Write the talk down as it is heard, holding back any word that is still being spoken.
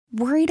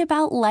Worried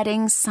about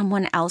letting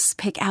someone else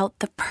pick out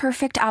the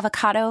perfect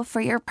avocado for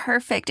your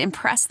perfect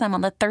impress them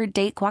on the third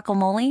date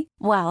guacamole?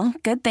 Well,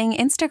 good thing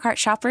Instacart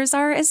shoppers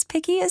are as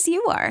picky as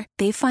you are.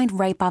 They find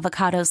ripe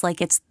avocados like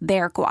it's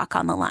their guac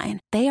on the line.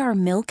 They are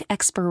milk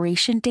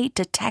expiration date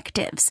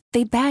detectives.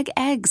 They bag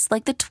eggs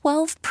like the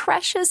 12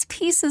 precious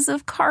pieces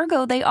of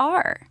cargo they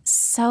are.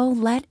 So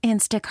let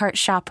Instacart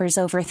shoppers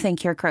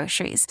overthink your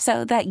groceries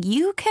so that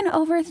you can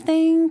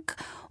overthink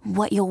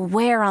what you'll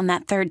wear on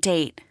that third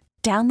date.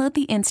 Download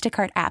the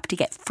Instacart app to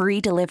get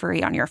free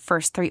delivery on your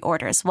first 3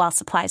 orders while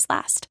supplies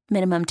last.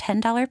 Minimum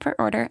 $10 per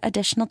order.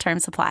 Additional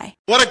terms apply.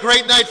 What a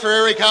great night for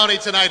Erie County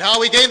tonight, huh?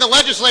 We gained the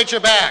legislature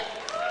back.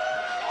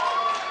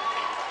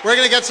 We're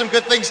going to get some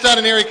good things done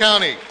in Erie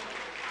County.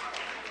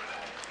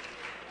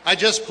 I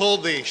just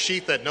pulled the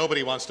sheet that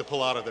nobody wants to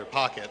pull out of their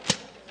pocket.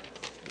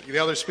 The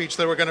other speech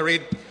that we're going to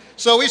read.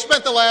 So we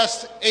spent the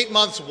last 8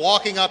 months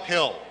walking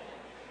uphill,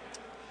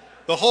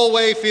 the whole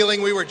way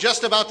feeling we were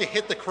just about to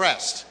hit the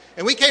crest.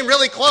 And we came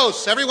really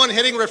close. Everyone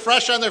hitting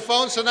refresh on their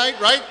phones tonight,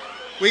 right?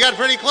 We got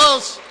pretty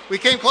close. We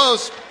came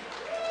close.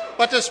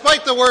 But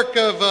despite the work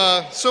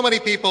of so many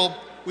people,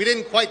 we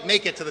didn't quite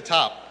make it to the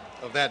top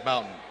of that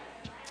mountain.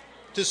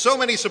 To so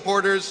many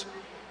supporters,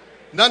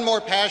 none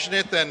more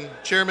passionate than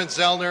Chairman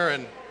Zellner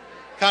and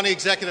County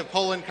Executive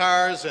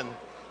Poloncarz and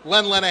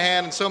Len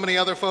Lenahan and so many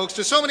other folks,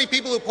 to so many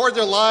people who poured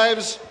their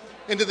lives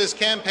into this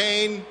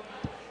campaign,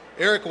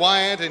 Eric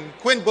Wyant and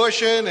Quinn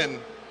Bushin and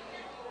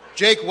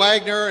Jake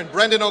Wagner and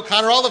Brendan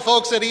O'Connor, all the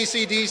folks at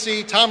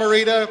ECDC, Tom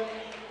Arita,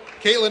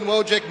 Caitlin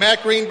Wojcik,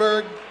 Matt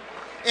Greenberg,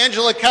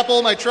 Angela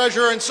Keppel, my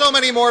treasurer, and so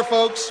many more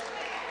folks,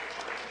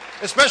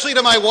 especially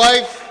to my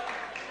wife,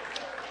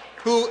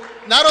 who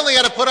not only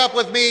had to put up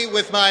with me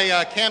with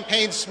my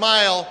campaign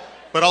smile,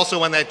 but also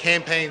when that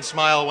campaign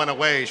smile went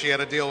away, she had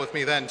to deal with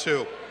me then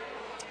too.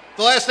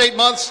 The last 8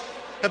 months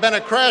have been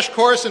a crash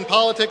course in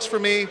politics for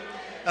me,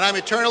 and I'm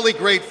eternally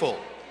grateful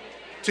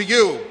to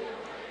you,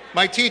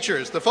 my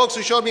teachers, the folks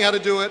who showed me how to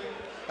do it,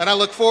 and I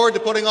look forward to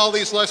putting all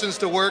these lessons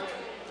to work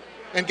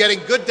and getting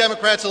good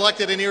Democrats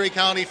elected in Erie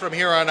County from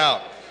here on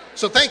out.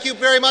 So thank you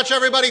very much,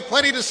 everybody.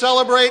 Plenty to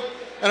celebrate,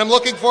 and I'm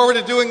looking forward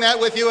to doing that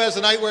with you as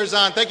the night wears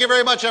on. Thank you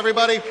very much,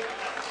 everybody.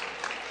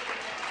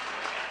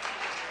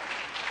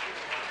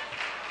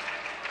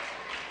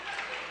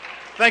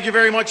 Thank you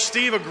very much,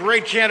 Steve. A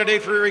great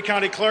candidate for Erie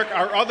County Clerk.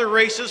 Our other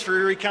races for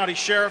Erie County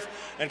Sheriff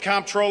and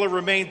Comptroller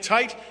remain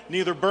tight.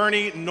 Neither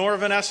Bernie nor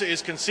Vanessa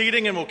is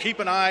conceding, and we'll keep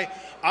an eye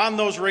on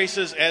those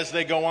races as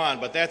they go on.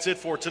 But that's it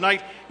for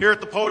tonight here at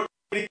the podium.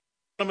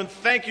 Gentlemen,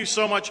 thank you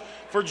so much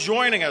for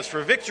joining us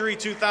for Victory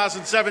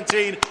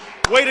 2017.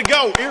 Way to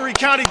go, Erie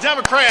County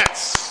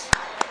Democrats!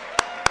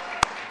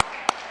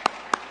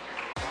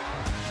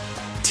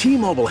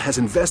 T-Mobile has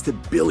invested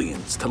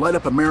billions to light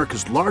up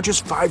America's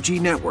largest 5G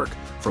network,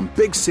 from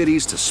big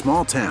cities to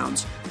small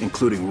towns,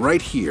 including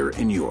right here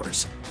in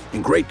yours.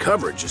 And great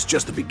coverage is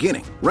just the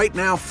beginning. Right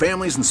now,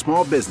 families and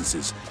small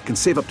businesses can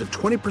save up to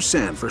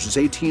 20% versus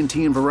AT&T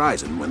and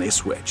Verizon when they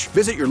switch.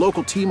 Visit your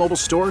local T-Mobile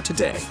store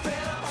today.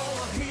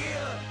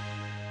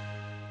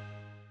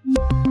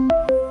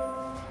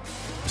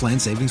 Plan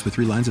savings with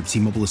 3 lines of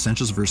T-Mobile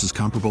Essentials versus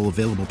comparable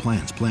available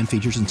plans. Plan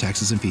features and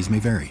taxes and fees may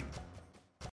vary.